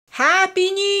Happy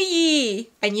New Year!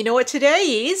 And you know what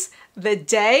today is? The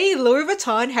day Louis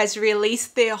Vuitton has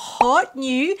released their hot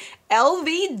new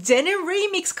LV Denim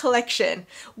Remix collection.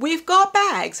 We've got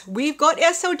bags, we've got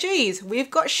SLGs, we've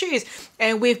got shoes,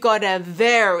 and we've got a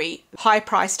very high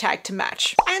price tag to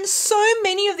match. And so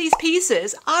many of these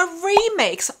pieces are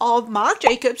remakes of Marc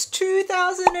Jacobs'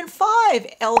 2005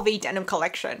 LV Denim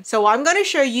collection. So I'm going to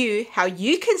show you how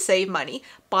you can save money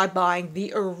by buying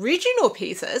the original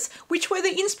pieces, which were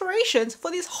the inspirations for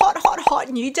this hot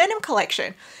new denim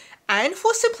collection. And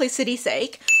for simplicity's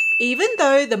sake, even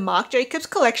though the Marc Jacobs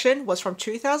collection was from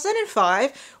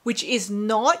 2005, which is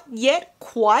not yet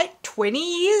quite 20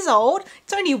 years old,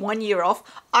 it's only 1 year off,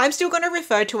 I'm still going to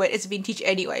refer to it as vintage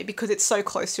anyway because it's so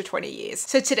close to 20 years.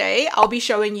 So today I'll be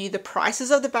showing you the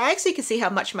prices of the bag so you can see how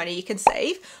much money you can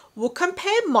save. We'll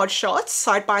compare mod shots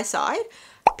side by side,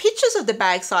 pictures of the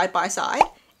bag side by side,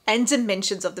 and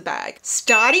dimensions of the bag.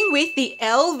 Starting with the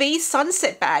LV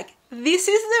Sunset Bag. This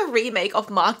is the remake of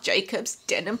Marc Jacobs'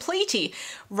 Denim Pleaty.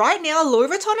 Right now, Louis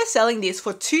Vuitton are selling this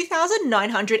for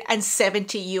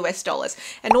 $2,970 US.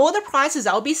 And all the prices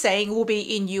I'll be saying will be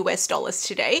in US dollars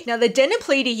today. Now, the Denim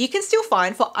Pleaty you can still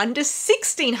find for under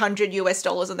 $1,600 US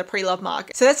on the pre-loved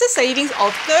market. So that's a savings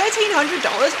of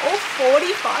 $1,300 or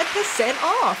 45%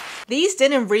 off. These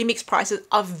denim remix prices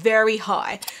are very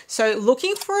high, so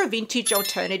looking for a vintage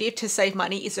alternative to save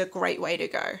money is a great way to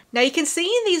go. Now you can see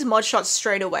in these mod shots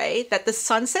straight away that the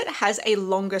Sunset has a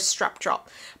longer strap drop,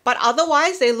 but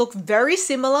otherwise they look very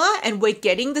similar and we're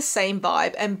getting the same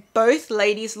vibe, and both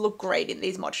ladies look great in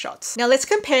these mod shots. Now let's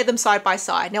compare them side by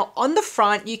side. Now on the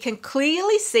front, you can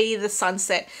clearly see the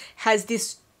Sunset has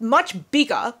this much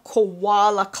bigger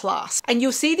koala clasp, and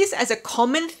you'll see this as a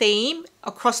common theme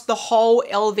across the whole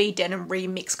LV Denim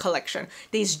Remix collection,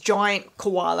 these giant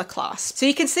koala clasps. So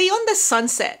you can see on the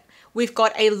Sunset we've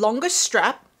got a longer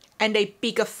strap and a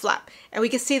bigger flap, and we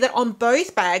can see that on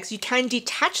both bags you can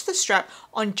detach the strap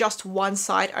on just one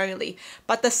side only,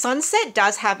 but the Sunset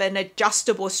does have an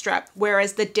adjustable strap,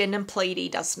 whereas the Denim Pleaty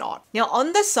does not. Now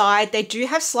on the side they do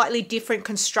have slightly different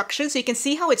construction, so you can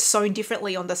see how it's sewn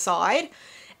differently on the side.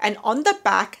 And on the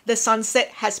back, the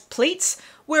Sunset has pleats,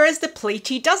 whereas the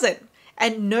Pleaty doesn't,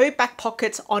 and no back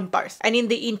pockets on both. And in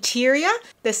the interior,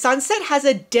 the Sunset has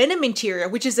a denim interior,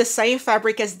 which is the same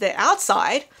fabric as the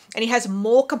outside, and it has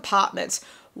more compartments.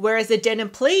 Whereas the Denim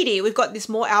Pleaty, we've got this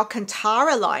more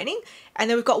Alcantara lining, and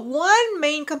then we've got one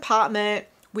main compartment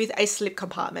with a slip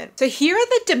compartment. So here are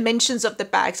the dimensions of the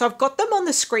bag. So I've got them on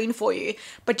the screen for you,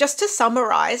 but just to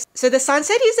summarize, so the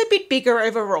Sunset is a bit bigger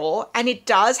overall, and it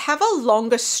does have a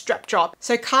longer strap drop.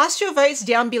 So cast your votes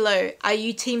down below. Are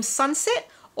you team Sunset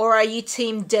or are you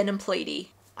team Denim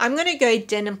Pleaty? I'm going to go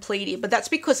Denim Pleaty, but that's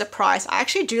because of price. I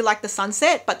actually do like the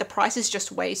Sunset, but the price is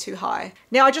just way too high.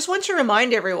 Now, I just want to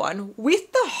remind everyone,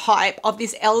 with the hype of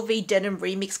this LV Denim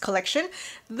Remix collection,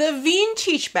 the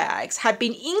vintage bags have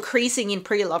been increasing in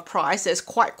pre-loved prices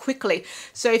quite quickly.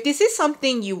 So if this is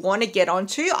something you want to get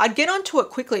onto, I'd get onto it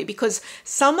quickly because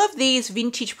some of these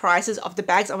vintage prices of the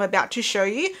bags I'm about to show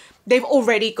you, they've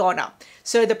already gone up.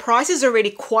 So the price is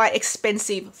already quite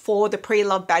expensive for the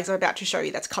pre-loved bags I'm about to show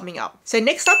you that's coming up. So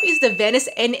next up is the Venice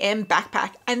NM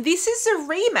backpack. And this is a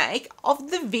remake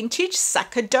of the vintage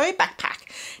Sacado backpack.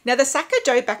 Now the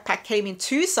Sacado backpack came in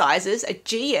two sizes, a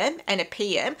GM and a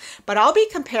PM, but I'll be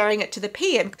comparing it to the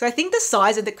PM because I think the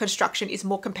size and the construction is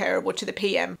more comparable to the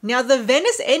PM. Now the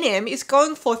Venice NM is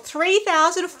going for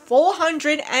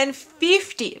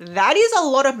 $3,450. That is a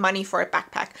lot of money for a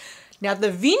backpack. Now the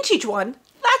vintage one,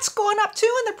 that's gone up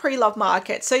too in the pre-loved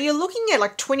market. So you're looking at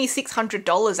like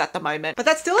 $2,600 at the moment, but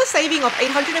that's still a saving of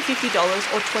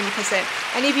 $850 or 20%.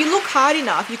 And if you look hard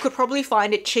enough, you could probably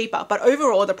find it cheaper, but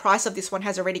overall the price of this one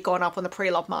has already gone up on the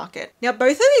pre-loved market. Now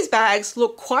both of these bags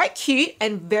look quite cute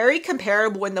and very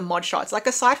comparable in the mod shots. Like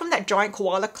aside from that giant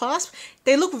koala clasp,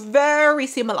 they look very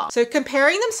similar. So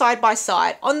comparing them side by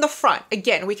side, on the front,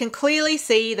 again, we can clearly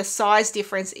see the size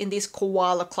difference in this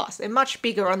koala clasp. They're much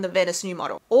bigger on the Venice new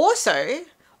model. Also,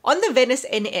 on the Venice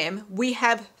NM, we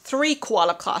have three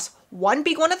koala clasps, one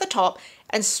big one at the top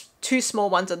and two small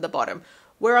ones at the bottom.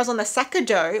 Whereas on the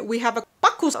Sacado, we have a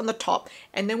buckles on the top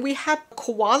and then we have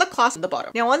koala clasp on the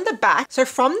bottom. Now on the back, so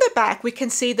from the back, we can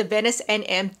see the Venice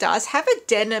NM does have a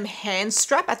denim hand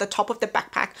strap at the top of the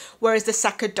backpack, whereas the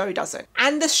Sacado doesn't.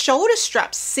 And the shoulder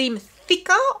straps seem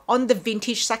thicker on the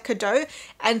vintage Sacado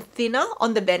and thinner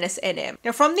on the Venice NM.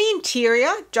 Now from the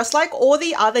interior, just like all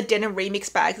the other denim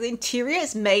remix bags, the interior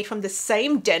is made from the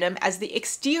same denim as the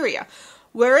exterior,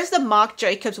 whereas the Marc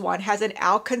Jacobs one has an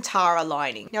Alcantara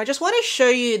lining. Now I just want to show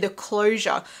you the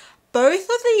closure Both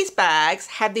of these bags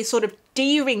have these sort of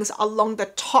D-rings along the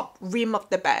top rim of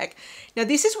the bag. Now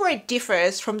this is where it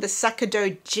differs from the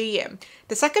Sacado GM.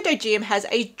 The Sacado GM has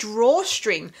a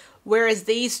drawstring, whereas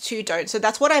these two don't. So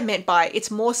that's what I meant by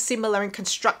it's more similar in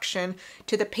construction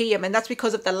to the PM, and that's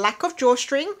because of the lack of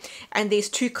drawstring and these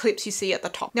two clips you see at the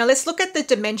top. Now let's look at the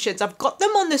dimensions. I've got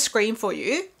them on the screen for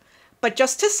you. But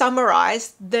just to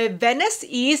summarize, the Venice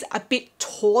is a bit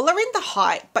taller in the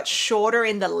height, but shorter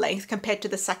in the length compared to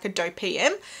the Sacado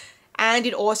PM. And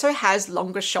it also has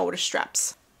longer shoulder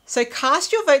straps. So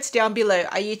cast your votes down below.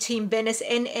 Are you team Venice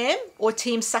NM or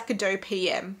team Sacado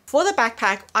PM? For the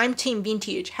backpack, I'm team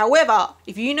vintage. However,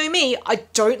 if you know me, I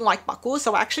don't like buckles,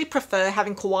 so I actually prefer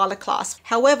having koala clasps.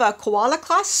 However, koala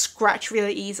clasps scratch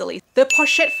really easily. The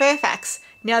Pochette Fairfax.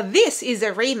 Now this is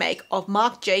a remake of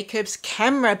Marc Jacobs'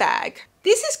 camera bag.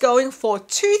 This is going for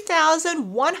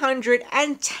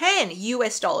 $2,110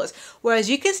 US,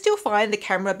 whereas you can still find the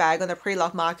camera bag on the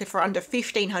pre-loved market for under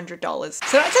 $1,500.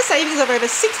 So that's a savings of over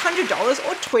 $600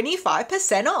 or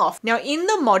 25% off. Now in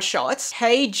the mod shots,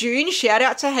 Hey June, shout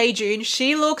out to Hey June,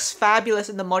 she looks fabulous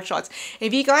in the mod shots.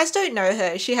 If you guys don't know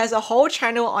her, she has a whole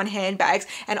channel on handbags,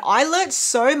 and I learned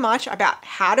so much about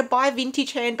how to buy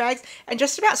vintage handbags and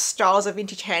just about styles of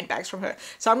vintage handbags from her.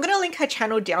 So I'm going to link her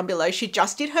channel down below. She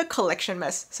just did her collection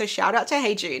mess, so shout out to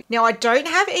Hey June. Now I don't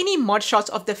have any mod shots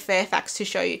of the Fairfax to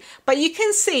show you, but you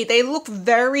can see they look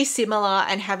very similar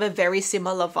and have a very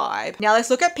similar vibe. Now let's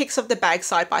look at pics of the bag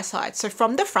side by side. So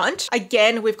from the front,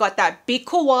 again, we've got that big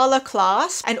koala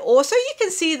clasp, and also you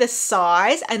can see the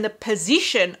size and the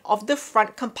position of the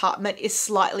front compartment is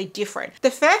slightly different. The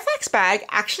Fairfax bag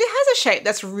actually has a shape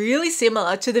that's really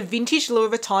similar to the vintage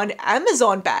Louis Vuitton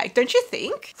Amazon bag, don't you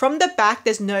think? From the back,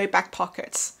 there's no back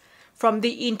pockets. From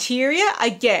the interior,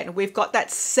 again, we've got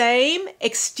that same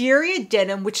exterior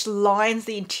denim which lines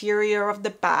the interior of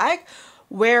the bag,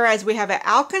 whereas we have an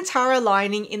Alcantara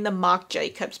lining in the Marc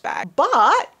Jacobs bag.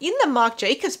 But in the Marc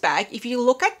Jacobs bag, if you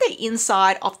look at the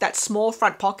inside of that small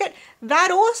front pocket,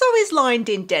 that also is lined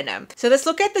in denim. So let's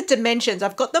look at the dimensions.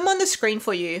 I've got them on the screen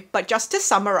for you, but just to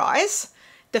summarize,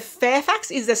 the Fairfax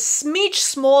is a smidge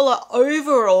smaller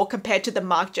overall compared to the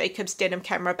Marc Jacobs denim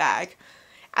camera bag.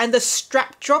 And the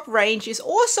strap drop range is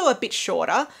also a bit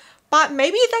shorter, but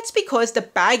maybe that's because the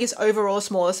bag is overall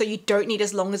smaller, so you don't need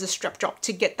as long as a strap drop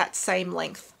to get that same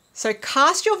length. So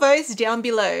cast your votes down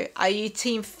below. Are you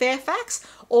team Fairfax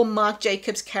or Marc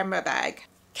Jacobs camera bag?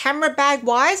 Camera bag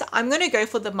wise, I'm going to go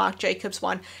for the Marc Jacobs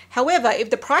one. However,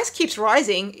 if the price keeps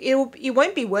rising, it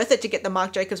won't be worth it to get the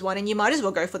Marc Jacobs one, and you might as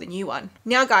well go for the new one.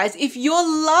 Now guys, if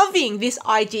you're loving this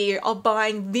idea of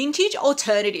buying vintage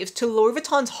alternatives to Louis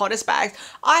Vuitton's hottest bags,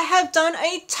 I have done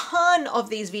a ton of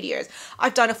these videos.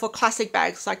 I've done it for classic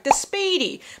bags like the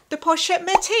Speedy, the Pochette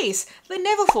Métis, the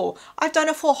Neverfull. I've done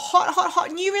it for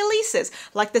hot new releases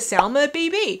like the Salma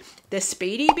BB, the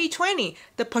Speedy B20,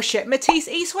 the Pochette Métis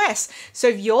East West. So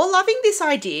if you're loving this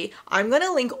idea, I'm going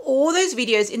to link all those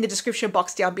videos in the description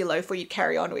box down below for you to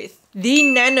carry on with. The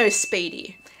Nano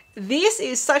Speedy. This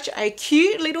is such a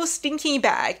cute little stinky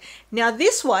bag. Now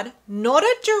this one, not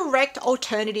a direct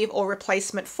alternative or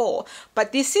replacement for,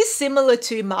 but this is similar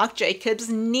to Marc Jacobs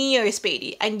Neo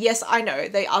Speedy. And yes, I know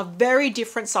they are very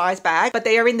different size bags, but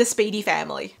they are in the Speedy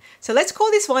family. So let's call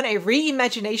this one a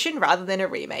reimagination rather than a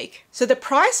remake. So the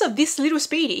price of this little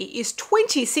Speedy is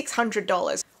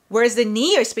 $2,600. Whereas the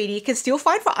Neo Speedy you can still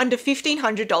find for under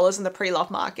 $1,500 in the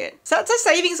pre-loved market. So that's a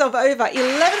savings of over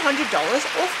 $1,100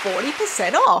 or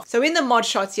 40% off. So in the mod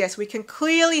shots, yes, we can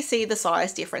clearly see the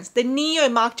size difference. The Neo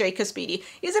Marc Jacobs Speedy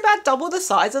is about double the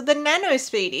size of the Nano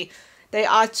Speedy. They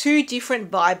are two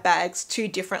different vibe bags, two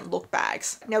different look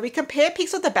bags. Now we compare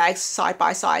pics of the bags side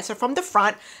by side. So from the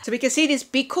front, so we can see this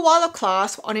big koala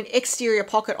clasp on an exterior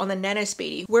pocket on the Nano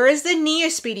Speedy, whereas the Neo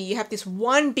Speedy, you have this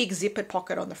one big zippered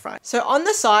pocket on the front. So on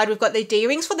the side, we've got the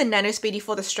D-rings for the Nano Speedy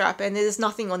for the strap, and there's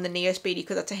nothing on the Neo Speedy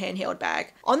because that's a handheld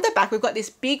bag. On the back, we've got this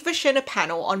big Vachetta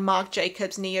panel on Marc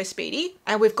Jacobs Neo Speedy,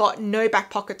 and we've got no back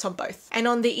pockets on both. And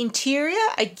on the interior,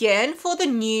 again, for the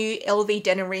new LV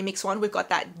Denim Remix one, we've got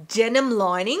that denim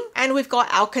lining, and we've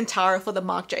got Alcantara for the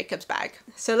Marc Jacobs bag.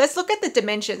 So let's look at the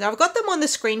dimensions. Now I've got them on the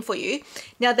screen for you.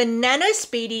 Now the Nano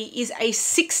Speedy is a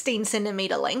 16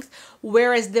 centimeter length,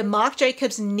 whereas the Marc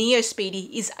Jacobs Neo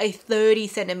Speedy is a 30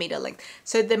 centimeter length.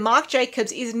 So the Marc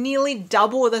Jacobs is nearly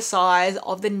double the size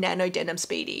of the Nano Denim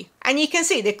Speedy. And you can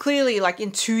see they're clearly like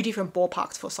in two different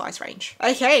ballparks for size range.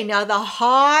 Okay, now the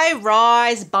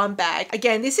high-rise bum bag.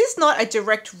 Again, this is not a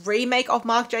direct remake of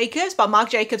Marc Jacobs, but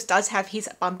Marc Jacobs does have his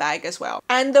bum bag as well.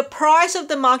 And the price of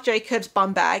the Marc Jacobs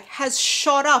bum bag has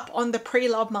shot up on the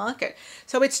pre-love market.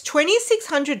 So it's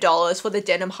 $2,600 for the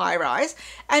denim high-rise.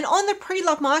 And on the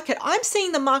pre-love market, I'm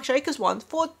seeing the Marc Jacobs one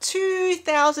for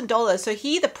 $2,000. So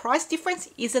here the price difference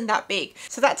isn't that big.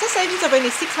 So that's a savings of only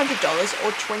 $600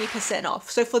 or 20% off.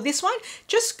 So for this one,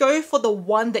 just go for the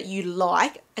one that you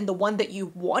like and the one that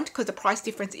you want, because the price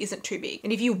difference isn't too big.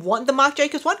 And if you want the Marc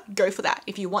Jacobs one, go for that.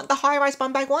 If you want the high-rise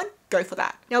bum bag one, go for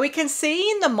that. Now we can see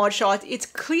in the mod shots, it's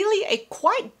clearly a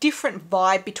quite different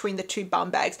vibe between the two bum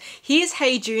bags. Here's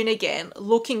Hey June again,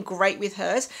 looking great with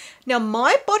hers. Now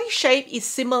my body shape is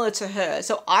similar to her,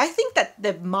 so I think that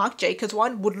the Marc Jacobs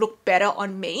one would look better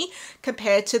on me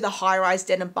compared to the high-rise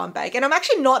denim bum bag. And I'm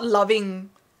actually not loving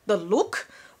the look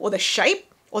or the shape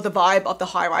or the vibe of the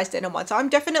high-rise denim one. So I'm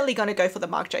definitely going to go for the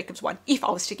Marc Jacobs one if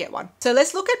I was to get one. So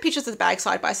let's look at pictures of the bag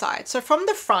side by side. So from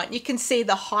the front, you can see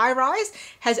the high-rise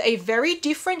has a very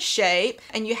different shape,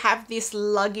 and you have this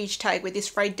luggage tag with this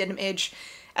frayed denim edge,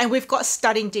 and we've got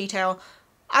studding detail.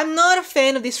 I'm not a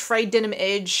fan of this frayed denim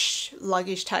edge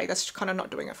luggage tag. That's kind of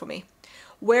not doing it for me.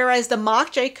 Whereas the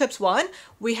Marc Jacobs one,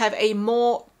 we have a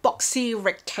more boxy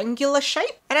rectangular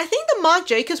shape. And I think the Marc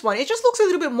Jacobs one, it just looks a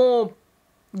little bit more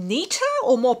neater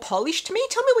or more polished to me.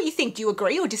 Tell me what you think. Do you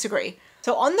agree or disagree?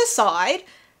 So on the side,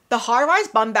 the high-rise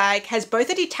bum bag has both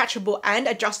a detachable and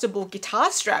adjustable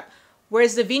guitar strap,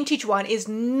 whereas the vintage one is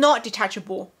not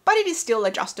detachable, but it is still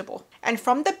adjustable. And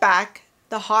from the back,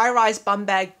 the high-rise bum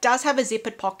bag does have a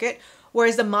zippered pocket,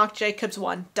 whereas the Marc Jacobs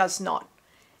one does not.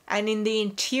 And in the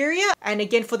interior, and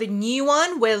again for the new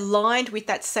one, we're lined with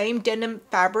that same denim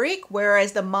fabric,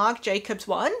 whereas the Marc Jacobs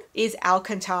one is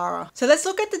Alcantara. So let's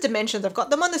look at the dimensions. I've got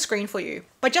them on the screen for you.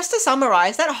 But just to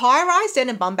summarize, that high-rise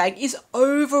denim bum bag is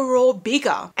overall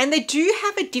bigger, and they do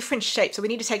have a different shape, so we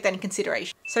need to take that in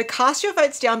consideration. So cast your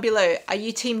votes down below. Are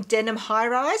you team denim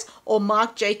high-rise or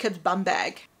Marc Jacobs bum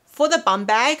bag? For the bum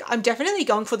bag, I'm definitely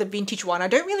going for the vintage one. I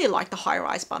don't really like the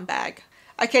high-rise bum bag.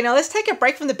 Okay, now let's take a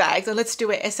break from the bags and let's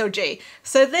do an SLG.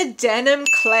 So the denim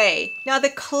clay. Now the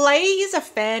clay is a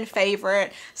fan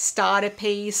favorite, starter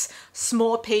piece,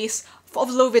 small piece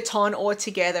of Louis Vuitton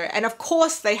altogether. And of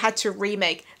course they had to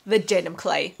remake the denim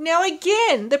clay. Now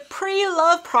again, the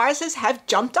pre-love prices have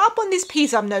jumped up on this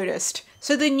piece, I've noticed.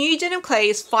 So the new denim clay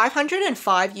is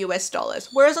 $505 US,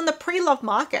 whereas on the pre-love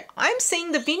market, I'm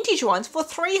seeing the vintage ones for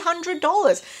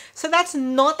 $300. So that's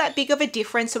not that big of a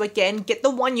difference. So again, get the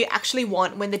one you actually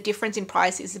want when the difference in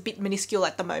price is a bit minuscule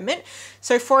at the moment.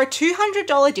 So for a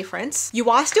 $200 difference, you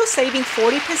are still saving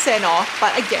 40% off,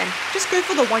 but again, just go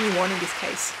for the one you want in this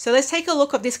case. So let's take a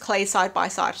look of this clay side by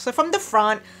side. So from the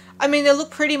front, I mean, they look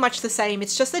pretty much the same.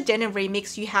 It's just a denim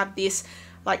remix. You have this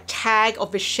like tag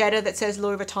of Pochette that says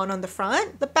Louis Vuitton on the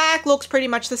front. The back looks pretty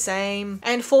much the same.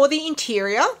 And for the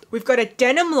interior, we've got a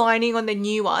denim lining on the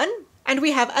new one, and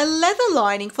we have a leather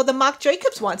lining for the Marc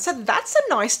Jacobs one. So that's a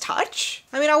nice touch.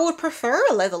 I mean, I would prefer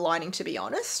a leather lining, to be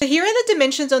honest. So here are the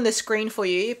dimensions on the screen for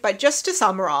you, but just to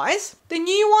summarize, the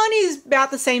new one is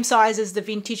about the same size as the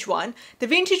vintage one. The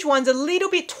vintage one's a little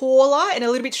bit taller and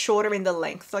a little bit shorter in the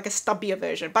length, like a stubbier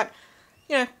version, but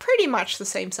you know, pretty much the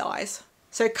same size.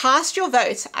 So cast your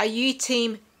votes. Are you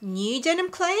team new denim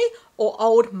clay or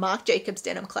old Marc Jacobs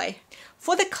denim clay?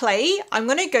 For the clay, I'm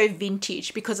going to go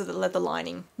vintage because of the leather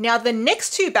lining. Now the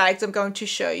next two bags I'm going to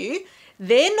show you,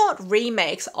 they're not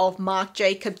remakes of Marc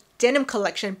Jacobs denim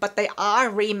collection, but they are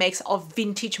remakes of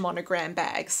vintage monogram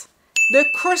bags. The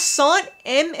Croissant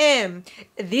MM.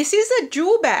 This is a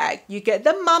dual bag. You get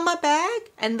the mama bag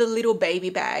and the little baby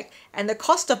bag. And the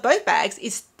cost of both bags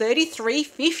is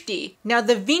 $33.50. Now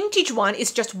the vintage one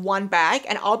is just one bag,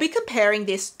 and I'll be comparing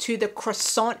this to the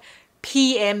Croissant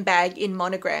PM bag in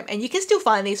monogram, and you can still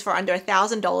find these for under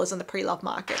 $1,000 on the pre-love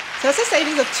market. So that's a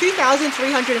savings of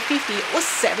 $2,350 or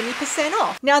 70%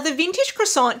 off. Now the vintage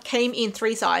Croissant came in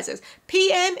 3 sizes,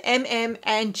 PM, MM,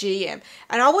 and GM.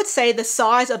 And I would say the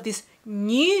size of this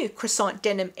new Croissant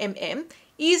Denim MM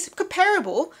is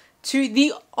comparable to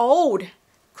the old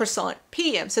Croissant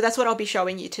PM. So that's what I'll be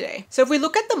showing you today. So if we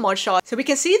look at the mod shot, so we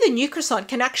can see the new Croissant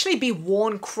can actually be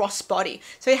worn crossbody.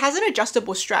 So it has an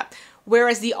adjustable strap,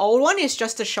 whereas the old one is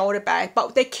just a shoulder bag,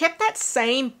 but they kept that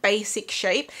same basic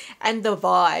shape and the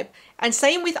vibe. And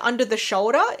same with under the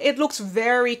shoulder, it looks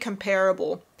very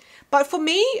comparable. But for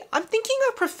me, I'm thinking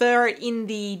I prefer it in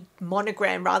the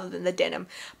monogram rather than the denim.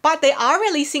 But they are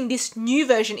releasing this new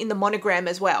version in the monogram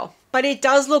as well. but it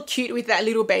does look cute with that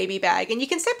little baby bag, and you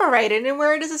can separate it and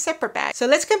wear it as a separate bag. So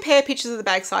let's compare pictures of the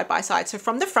bag side by side. So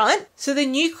from the front, so the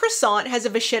new Croissant has a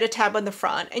vachetta tab on the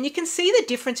front, and you can see the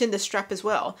difference in the strap as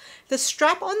well. The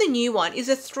strap on the new one is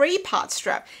a 3-part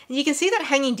strap, and you can see that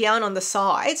hanging down on the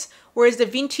sides, whereas the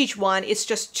vintage one is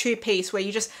just 2-piece, where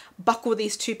you just buckle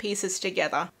these 2 pieces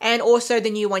together. And also the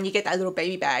new one, you get that little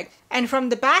baby bag. And from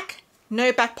the back,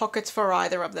 no back pockets for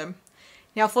either of them.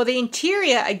 Now for the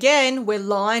interior, again, we're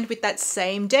lined with that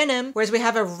same denim, whereas we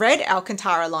have a red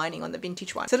Alcantara lining on the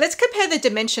vintage one. So let's compare the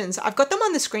dimensions. I've got them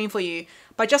on the screen for you,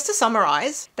 but just to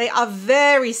summarize, they are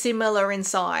very similar in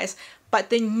size, but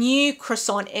the new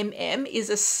Croissant MM is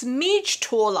a smidge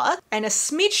taller and a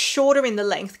smidge shorter in the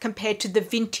length compared to the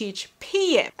vintage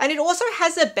PM. And it also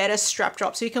has a better strap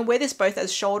drop, so you can wear this both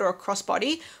as shoulder or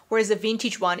crossbody, whereas the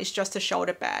vintage one is just a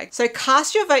shoulder bag. So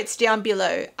cast your votes down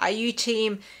below. Are you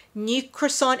team new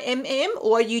Croissant MM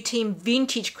or are you team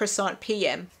vintage Croissant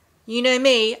PM? You know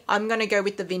me, I'm gonna go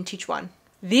with the vintage one.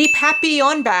 The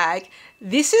Papillon bag.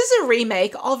 This is a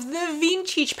remake of the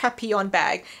vintage Papillon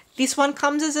bag. This one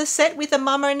comes as a set with a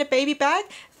mama and a baby bag.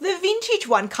 The vintage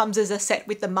one comes as a set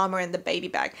with the mama and the baby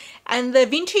bag. And the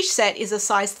vintage set is a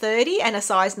size 30 and a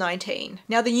size 19.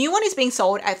 Now the new one is being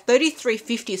sold at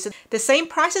 $33.50, so the same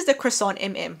price as the Croissant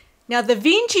MM. Now the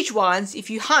vintage ones, if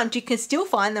you hunt, you can still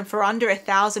find them for under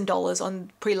 $1,000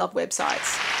 on pre-loved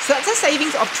websites. So that's a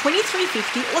savings of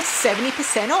 $23.50 or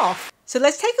 70% off. So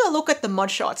let's take a look at the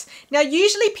mod shots. Now,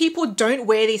 usually people don't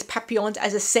wear these Papillons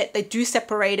as a set. They do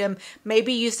separate them,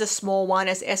 maybe use the small one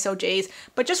as SLGs,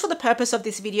 but just for the purpose of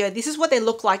this video, this is what they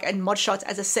look like in mod shots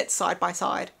as a set side by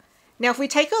side. Now, if we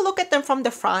take a look at them from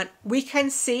the front, we can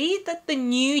see that the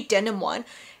new denim one,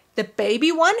 the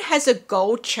baby one has a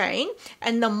gold chain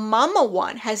and the mama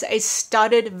one has a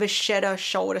studded vachetta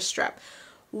shoulder strap.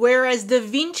 Whereas the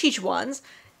vintage ones,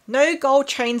 no gold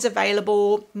chains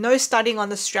available, no studding on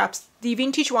the straps. The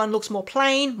vintage one looks more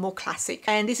plain, more classic.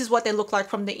 And this is what they look like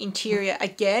from the interior.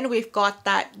 Again, we've got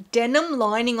that denim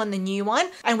lining on the new one,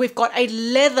 and we've got a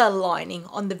leather lining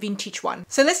on the vintage one.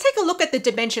 So let's take a look at the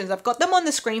dimensions. I've got them on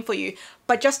the screen for you,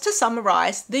 but just to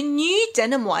summarize, the new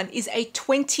denim one is a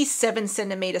 27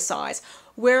 centimeter size,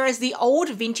 whereas the old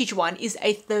vintage one is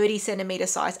a 30 centimeter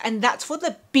size, and that's for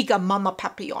the bigger mama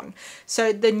Papillon.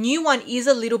 So the new one is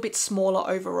a little bit smaller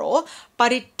overall,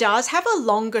 but it does have a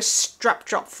longer strap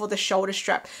drop for the shoulder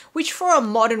strap, which for a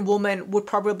modern woman would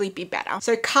probably be better.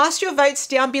 So cast your votes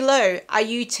down below. Are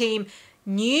you team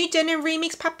new denim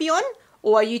remix Papillon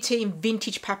or are you team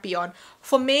vintage Papillon?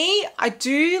 For me, I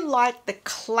do like the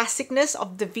classicness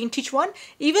of the vintage one,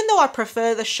 even though I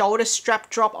prefer the shoulder strap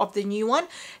drop of the new one.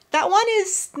 That one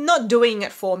is not doing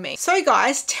it for me. So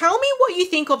guys, tell me what you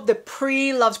think of the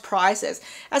pre-loved prices.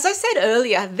 As I said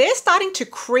earlier, they're starting to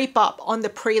creep up on the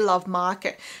pre-loved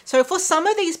market. So for some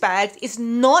of these bags, it's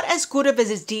not as good of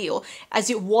a deal as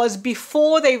it was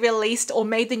before they released or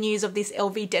made the news of this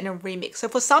LV Denim Remix. So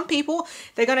for some people,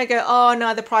 they're gonna go, oh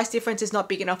no, the price difference is not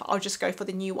big enough, I'll just go for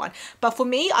the new one. But for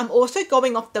me, I'm also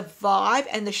going off the vibe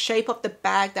and the shape of the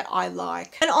bag that I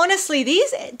like. And honestly,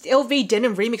 these LV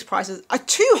Denim Remix prices are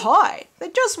too high. They're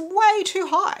just way too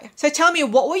high. So tell me,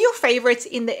 what were your favorites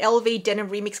in the LV Denim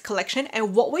Remix collection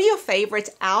and what were your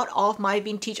favorites out of my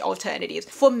vintage alternatives?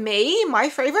 For me, my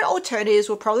favorite alternatives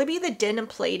will probably be the Denim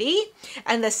Pleaty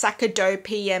and the Sacado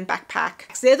PM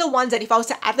backpack. They're the ones that if I was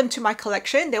to add them to my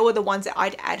collection, they were the ones that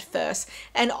I'd add first.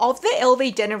 And of the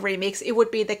LV Denim Remix, it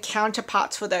would be the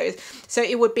counterparts for those. So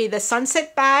it would be the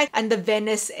Sunset Bag and the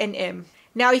Venice NM.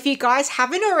 Now, if you guys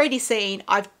haven't already seen,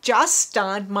 I've just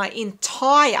done my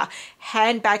entire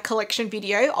handbag collection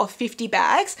video of 50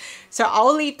 bags. So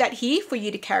I'll leave that here for you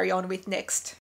to carry on with next.